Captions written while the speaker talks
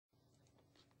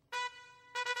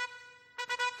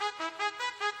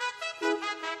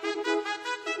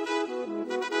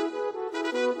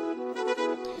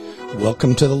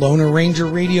Welcome to the Lone Ranger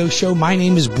Radio Show. My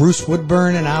name is Bruce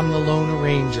Woodburn, and I'm the Lone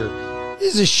Ranger.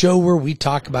 This is a show where we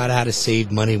talk about how to save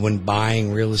money when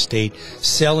buying real estate,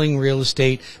 selling real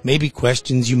estate, maybe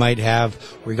questions you might have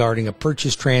regarding a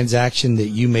purchase transaction that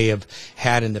you may have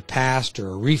had in the past, or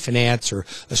a refinance, or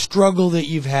a struggle that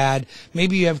you've had.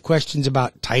 Maybe you have questions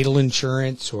about title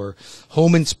insurance or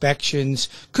home inspections.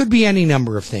 Could be any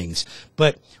number of things.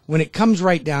 But when it comes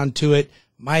right down to it,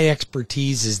 my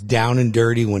expertise is down and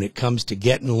dirty when it comes to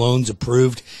getting loans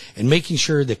approved and making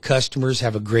sure that customers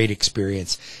have a great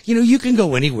experience. You know, you can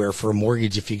go anywhere for a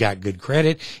mortgage if you got good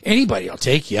credit. Anybody will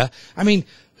take you. I mean,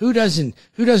 who doesn't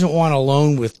want a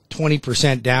loan with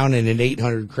 20% down and an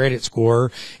 800 credit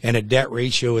score and a debt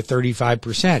ratio of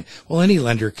 35%? Well, any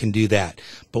lender can do that.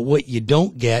 But what you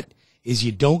don't get is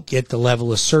you don't get the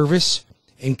level of service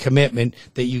and commitment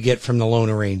that you get from the loan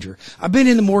arranger. I've been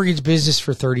in the mortgage business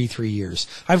for 33 years.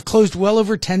 I've closed well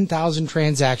over 10,000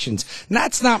 transactions. And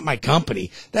that's not my company.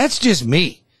 That's just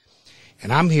me.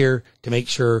 And I'm here to make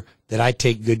sure that I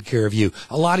take good care of you.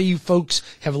 A lot of you folks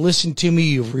have listened to me.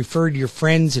 You've referred your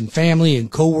friends and family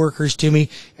and coworkers to me.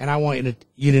 And I want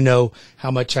you to know how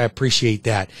much I appreciate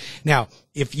that. Now,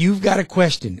 if you've got a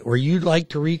question or you'd like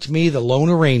to reach me, the Lone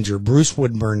Arranger, Bruce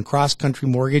Woodburn, CrossCountry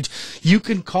Mortgage, you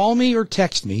can call me or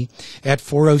text me at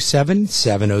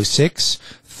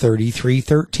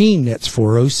 407-706-3313. That's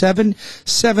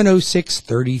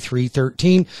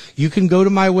 407-706-3313. You can go to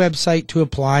my website to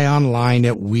apply online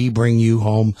at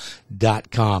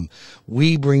WeBringYouHome.com.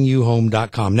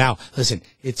 WeBringYouHome.com. Now, listen,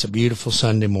 it's a beautiful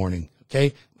Sunday morning.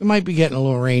 Okay? We might be getting a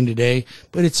little rain today,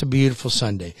 but it's a beautiful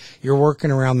Sunday. You're working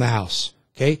around the house.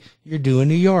 Okay? You're doing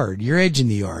the yard. You're edging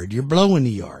the yard. You're blowing the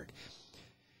yard.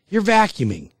 You're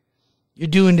vacuuming. You're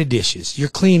doing the dishes. You're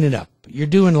cleaning up. You're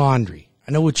doing laundry.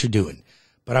 I know what you're doing.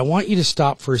 But I want you to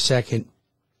stop for a second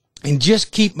and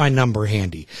just keep my number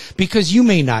handy, because you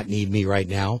may not need me right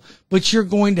now, but you're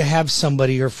going to have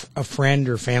somebody or a friend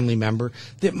or family member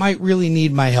that might really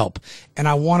need my help. And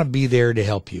I want to be there to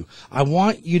help you. I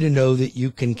want you to know that you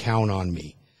can count on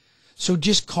me. So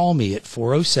just call me at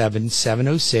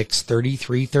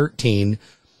 407-706-3313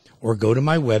 or go to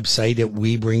my website at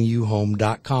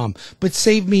WeBringYouHome.com. But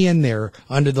save me in there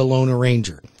under the Lone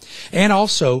Arranger. And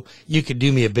also, you could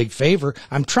do me a big favor.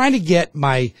 I'm trying to get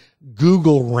my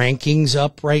Google rankings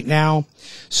up right now.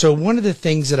 So one of the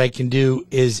things that I can do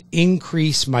is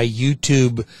increase my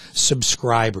YouTube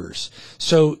subscribers.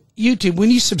 So YouTube,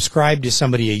 when you subscribe to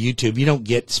somebody at YouTube, you don't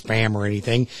get spam or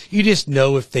anything. You just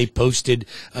know if they posted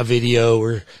a video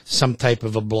or some type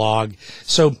of a blog.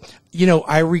 So, you know,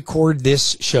 I record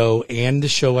this show and the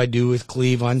show I do with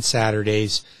Cleve on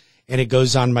Saturdays, and it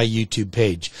goes on my YouTube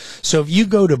page. So if you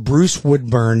go to Bruce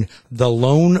Woodburn, the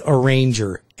Lone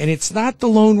Arranger, and it's not the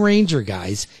Lone Ranger,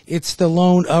 guys, it's the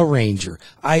Lone Arranger.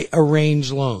 I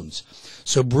arrange loans.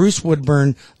 So Bruce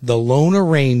Woodburn, the Lone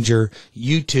Arranger,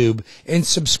 YouTube, and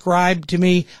subscribe to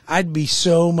me. I'd be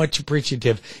so much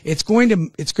appreciative. It's going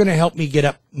to help me get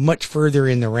up much further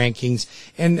in the rankings,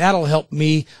 and that'll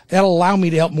allow me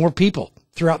to help more people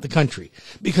throughout the country.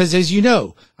 Because as you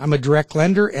know, I'm a direct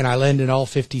lender and I lend in all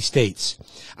 50 states.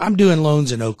 I'm doing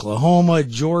loans in Oklahoma,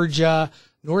 Georgia,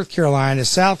 North Carolina,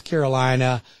 South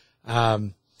Carolina,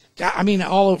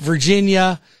 all of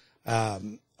Virginia,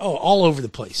 all over the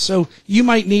place. So you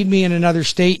might need me in another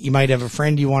state. You might have a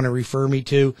friend you want to refer me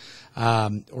to,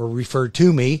 or refer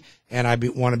to me, and I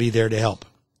want to be there to help.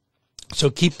 So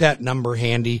keep that number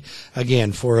handy.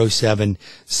 Again,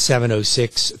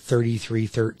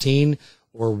 407-706-3313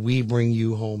 or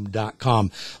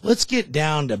WeBringYouHome.com. Let's get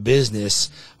down to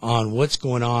business on what's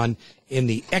going on in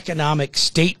the economic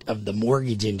state of the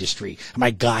mortgage industry.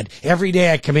 My God, every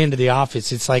day I come into the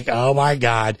office, it's like, oh my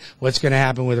God, what's going to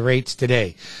happen with rates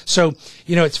today? So,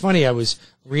 you know, it's funny. I was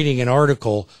reading an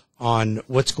article on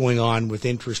what's going on with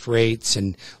interest rates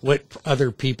and what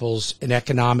other people's and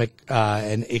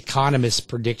economists'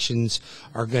 predictions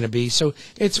are going to be. So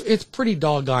it's pretty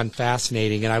doggone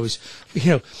fascinating. And I was,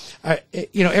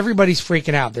 everybody's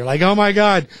freaking out. They're like, oh my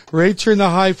God, rates are in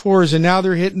the high 4s and now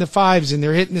they're hitting the 5s and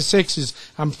they're hitting the 6s.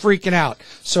 I'm freaking out.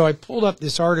 So I pulled up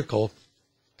this article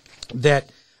that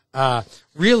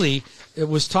really it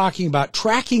was talking about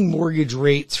tracking mortgage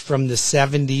rates from the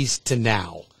 70s to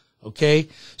now. Okay,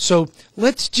 so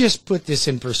let's just put this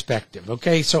in perspective.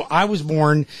 Okay, so I was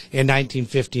born in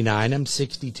 1959. I'm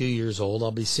 62 years old.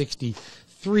 I'll be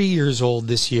 63 years old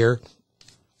this year.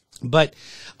 But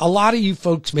a lot of you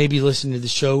folks maybe listening to the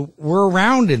show were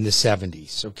around in the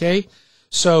 70s. Okay,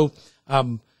 so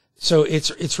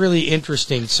it's really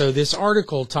interesting. So this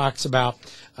article talks about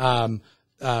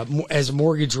as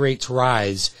mortgage rates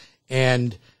rise,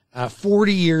 and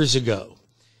 40 years ago,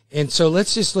 And so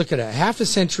let's just look at it. Half a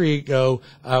century ago,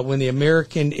 when the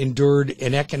American endured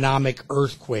an economic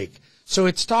earthquake. So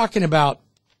it's talking about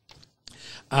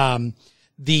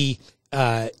the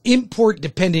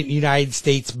import-dependent United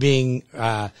States being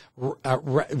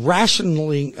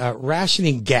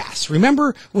rationing gas.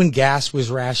 Remember when gas was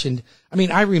rationed? I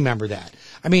mean, I remember that.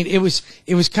 I mean, it was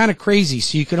kind of crazy.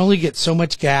 So you could only get so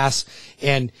much gas,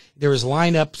 and there was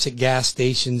lineups at gas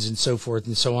stations and so forth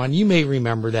and so on. You may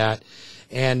remember that.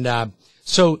 And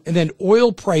then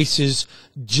oil prices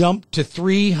jumped by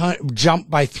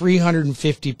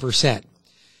 350%.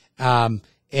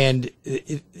 And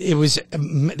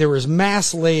there was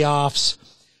mass layoffs.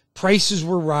 Prices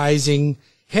were rising,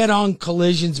 head-on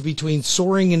collisions between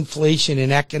soaring inflation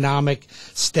and economic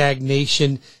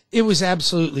stagnation. It was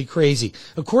absolutely crazy.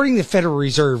 According to the Federal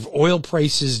Reserve, oil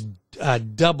prices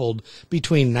doubled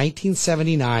between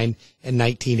 1979 and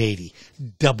 1980.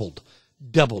 Doubled.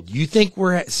 You think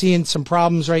we're seeing some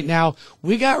problems right now?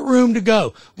 We got room to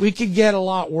go. We could get a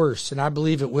lot worse, and I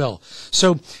believe it will.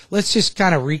 So let's just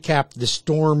kind of recap the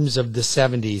storms of the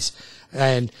 70s.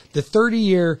 And the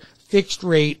 30-year fixed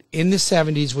rate in the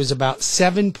 70s was about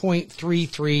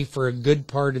 7.33 for a good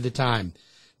part of the time.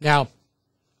 Now,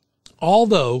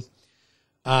 although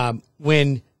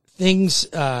when things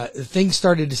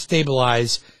started to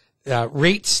stabilize,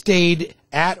 rates stayed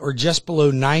at or just below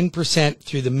 9%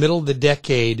 through the middle of the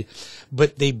decade,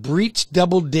 but they breached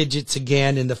double digits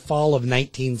again in the fall of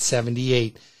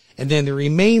 1978, and then they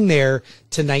remained there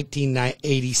to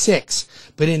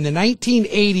 1986. But in the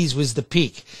 1980s was the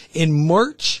peak. In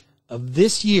March of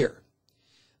this year,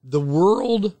 the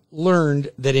world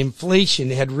learned that inflation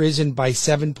had risen by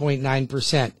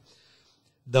 7.9%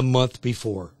 the month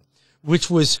before, which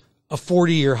was a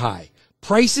 40-year high.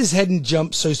 Prices hadn't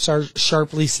jumped so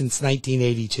sharply since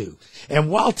 1982. And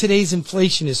while today's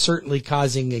inflation is certainly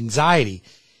causing anxiety,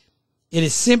 it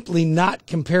is simply not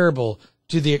comparable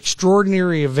to the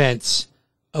extraordinary events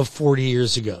of 40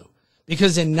 years ago.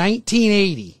 Because in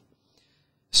 1980,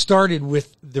 started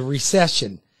with the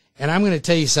recession. And I'm going to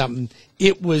tell you something.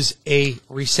 It was a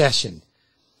recession.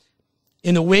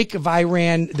 In the wake of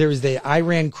Iran, there was the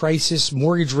Iran crisis.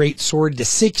 Mortgage rates soared to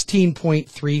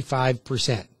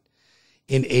 16.35%.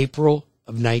 in April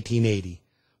of 1980,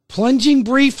 plunging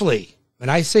briefly,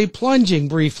 and I say plunging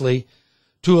briefly,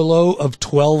 to a low of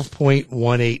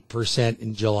 12.18%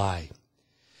 in July.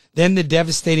 Then the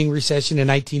devastating recession in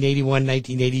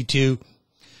 1981-1982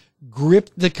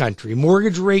 gripped the country.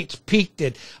 Mortgage rates peaked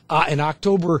at in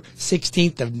October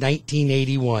 16th of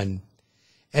 1981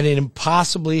 at an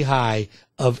impossibly high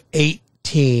of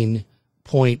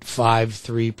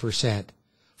 18.53%,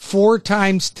 4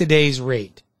 times today's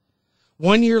rate.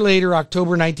 1 year later,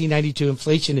 October 1992,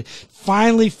 inflation had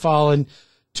finally fallen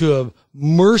to a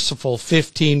merciful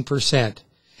 15%.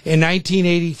 In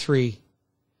 1983,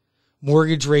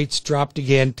 mortgage rates dropped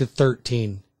again to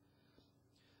 13.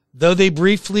 Though they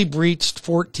briefly breached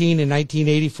 14 in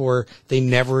 1984, they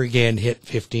never again hit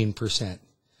 15%.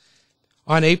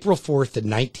 On April 4th of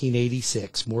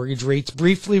 1986, mortgage rates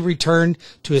briefly returned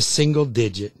to a single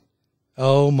digit.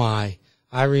 Oh my,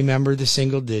 I remember the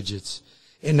single digits.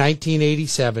 In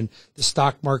 1987, the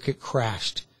stock market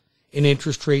crashed and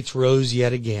interest rates rose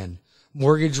yet again.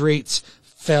 Mortgage rates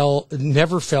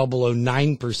never fell below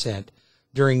 9%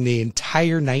 during the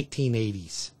entire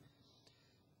 1980s.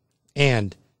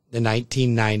 And the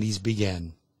 1990s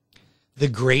began. The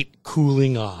great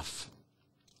cooling off.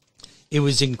 It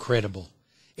was incredible.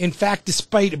 In fact,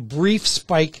 despite a brief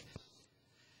spike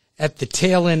at the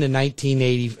tail end of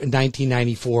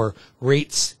 1994,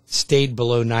 rates stayed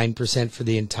below 9% for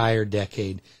the entire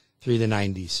decade through the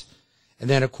 90s. And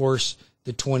then, of course,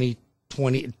 the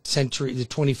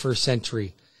 21st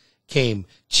century came.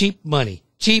 Cheap money.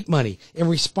 In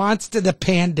response to the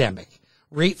pandemic,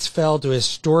 rates fell to a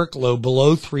historic low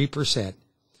below 3%.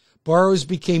 Borrowers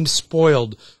became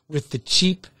spoiled with the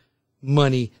cheap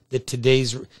money that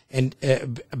today's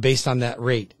based on that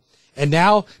rate. And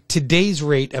now today's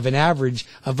rate of an average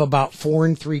of about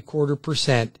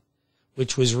 4.75%,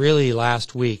 which was really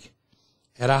last week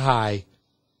at a high.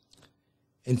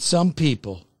 And some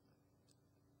people,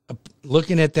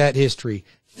 looking at that history,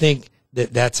 think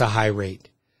that that's a high rate.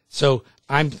 So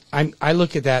I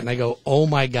look at that and I go, oh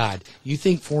my God, you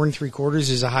think 4.75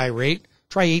 is a high rate?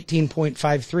 Try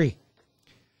 18.53.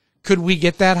 Could we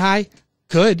get that high?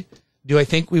 Could. Do I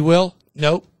think we will?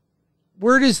 Nope.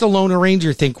 Where does the Lone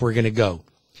Ranger think we're going to go?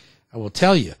 I will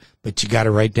tell you, but you got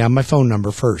to write down my phone number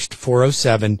first.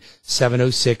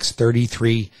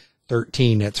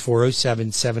 407-706-3313. That's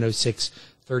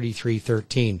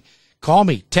 407-706-3313. Call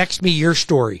me. Text me your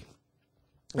story.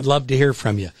 I'd love to hear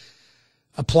from you.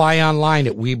 Apply online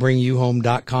at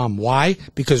WeBringYouHome.com. Why?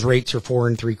 Because rates are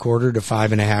 4 3/4 to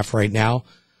 5.5 right now.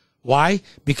 Why?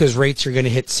 Because rates are going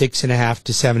to hit 6.5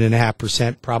 to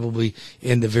 7.5% probably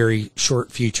in the very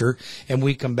short future. And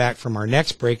we come back from our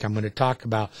next break, I'm going to talk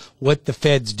about what the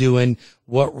Fed's doing,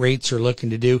 what rates are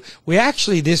looking to do. We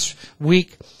actually this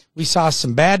week, we saw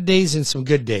some bad days and some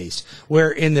good days, where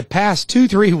in the past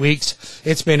 2-3 weeks,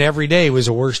 it's been every day was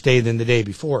a worse day than the day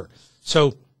before.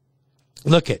 So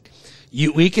look at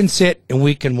you. We can sit and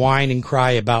we can whine and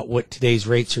cry about what today's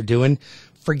rates are doing.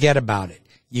 Forget about it.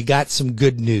 You got some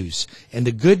good news. And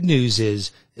the good news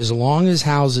is, as long as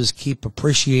houses keep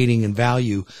appreciating in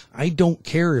value, I don't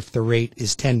care if the rate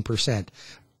is 10%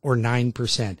 or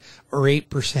 9% or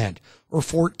 8% or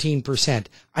 14%.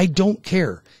 I don't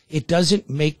care. It doesn't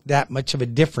make that much of a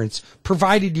difference,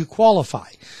 provided you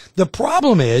qualify. The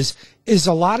problem is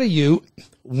a lot of you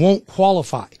won't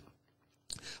qualify.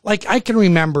 Like, I can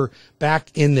remember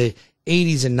back in the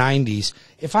 80s and 90s,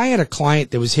 if I had a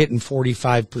client that was hitting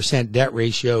 45% debt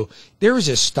ratio, there was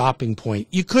a stopping point.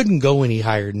 You couldn't go any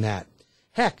higher than that.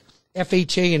 Heck,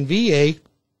 FHA and VA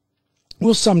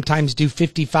will sometimes do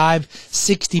 55,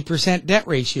 60% debt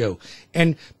ratio.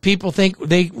 And people think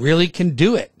they really can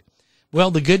do it.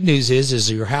 Well, the good news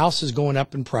is your house is going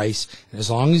up in price. And as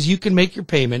long as you can make your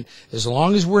payment, as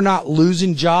long as we're not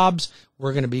losing jobs,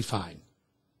 we're going to be fine.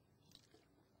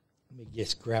 Let me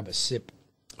just grab a sip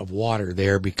of water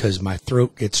there because my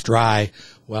throat gets dry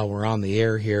while we're on the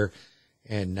air here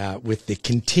and with the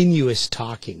continuous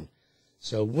talking.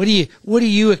 So what are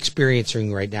you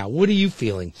experiencing right now? What are you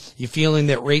feeling? You feeling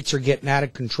that rates are getting out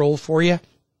of control for you?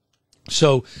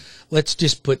 So let's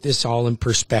just put this all in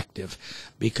perspective,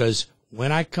 because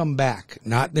when I come back,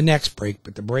 not the next break,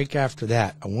 but the break after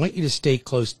that, I want you to stay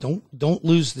close. Don't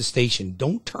lose the station.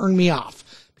 Don't turn me off,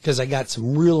 because I got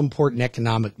some real important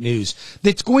economic news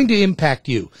that's going to impact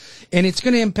you. And it's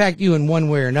going to impact you in one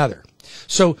way or another.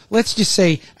 So let's just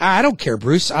say, I don't care,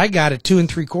 Bruce. I got a 2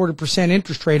 3/4%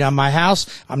 interest rate on my house.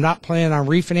 I'm not planning on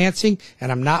refinancing,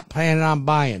 and I'm not planning on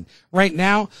buying. Right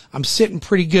now, I'm sitting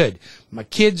pretty good. My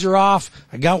kids are off.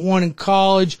 I got one in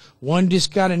college. One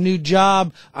just got a new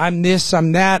job. I'm this,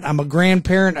 I'm that. I'm a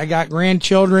grandparent. I got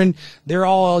grandchildren. They're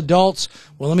all adults.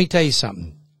 Well, let me tell you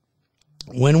something.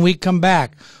 When we come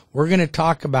back, we're going to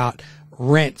talk about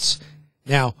rents.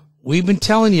 Now, we've been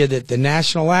telling you that the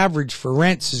national average for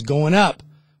rents is going up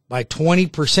by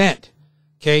 20%.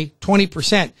 Okay,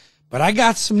 20%. But I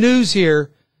got some news here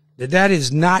that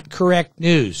is not correct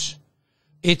news.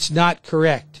 It's not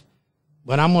correct.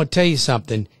 But I'm going to tell you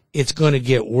something. It's going to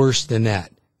get worse than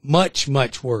that. Much,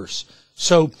 much worse.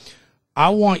 So I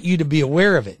want you to be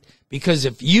aware of it. Because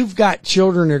if you've got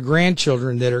children or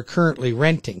grandchildren that are currently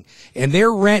renting and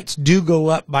their rents do go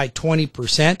up by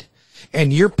 20%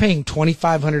 and you're paying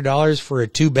 $2,500 for a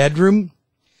 2-bedroom,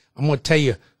 I'm going to tell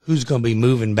you who's going to be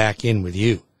moving back in with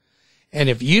you. And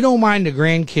if you don't mind the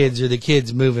grandkids or the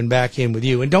kids moving back in with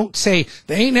you, and don't say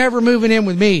they ain't ever moving in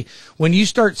with me, when you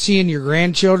start seeing your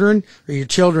grandchildren or your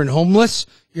children homeless,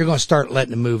 you're going to start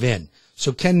letting them move in.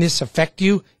 So can this affect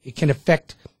you? It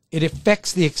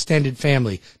affects the extended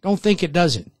family. Don't think it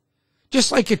doesn't.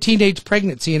 Just like a teenage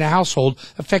pregnancy in a household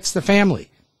affects the family.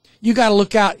 You got to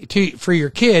look out for your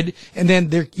kid, and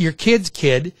then your kid's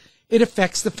kid. It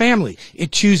affects the family.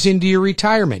 It chews into your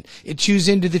retirement. It chews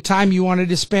into the time you wanted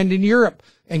to spend in Europe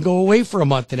and go away for a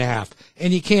month and a half.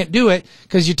 And you can't do it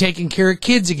because you're taking care of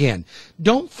kids again.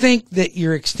 Don't think that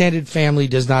your extended family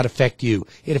does not affect you.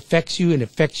 It affects you, and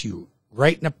affects you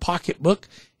right in a pocketbook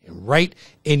and right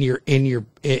in your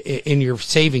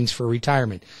savings for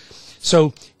retirement.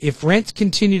 So if rents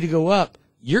continue to go up,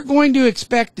 you're going to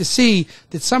expect to see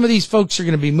that some of these folks are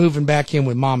going to be moving back in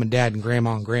with mom and dad and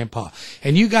grandma and grandpa.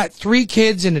 And you got 3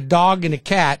 kids and a dog and a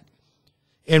cat,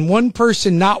 and one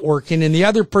person not working and the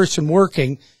other person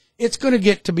working. It's going to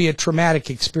get to be a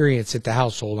traumatic experience at the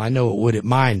household. I know it would at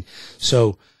mine.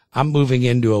 So I'm moving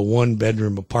into a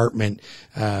 1-bedroom apartment,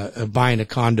 buying a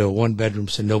condo, 1-bedroom,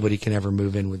 so nobody can ever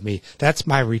move in with me. That's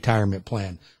my retirement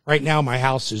plan. Right now, my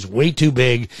house is way too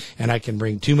big, and I can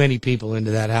bring too many people into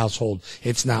that household.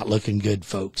 It's not looking good,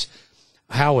 folks.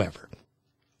 However,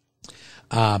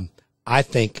 I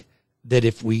think that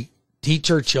if we teach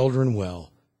our children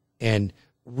well and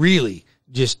really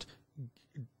just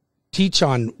teach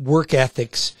on work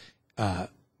ethics,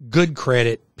 good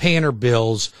credit, paying our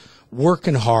bills,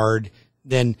 working hard,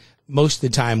 then most of the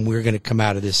time we're going to come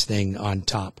out of this thing on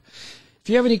top. If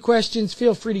you have any questions,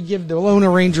 feel free to give the Loan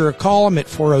Arranger a call. I'm at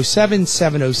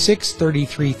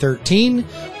 407-706-3313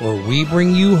 or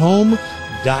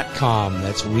WeBringYouHome.com.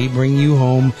 That's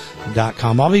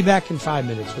WeBringYouHome.com. I'll be back in 5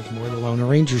 minutes with more of the Loan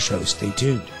Arranger Show. Stay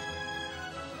tuned.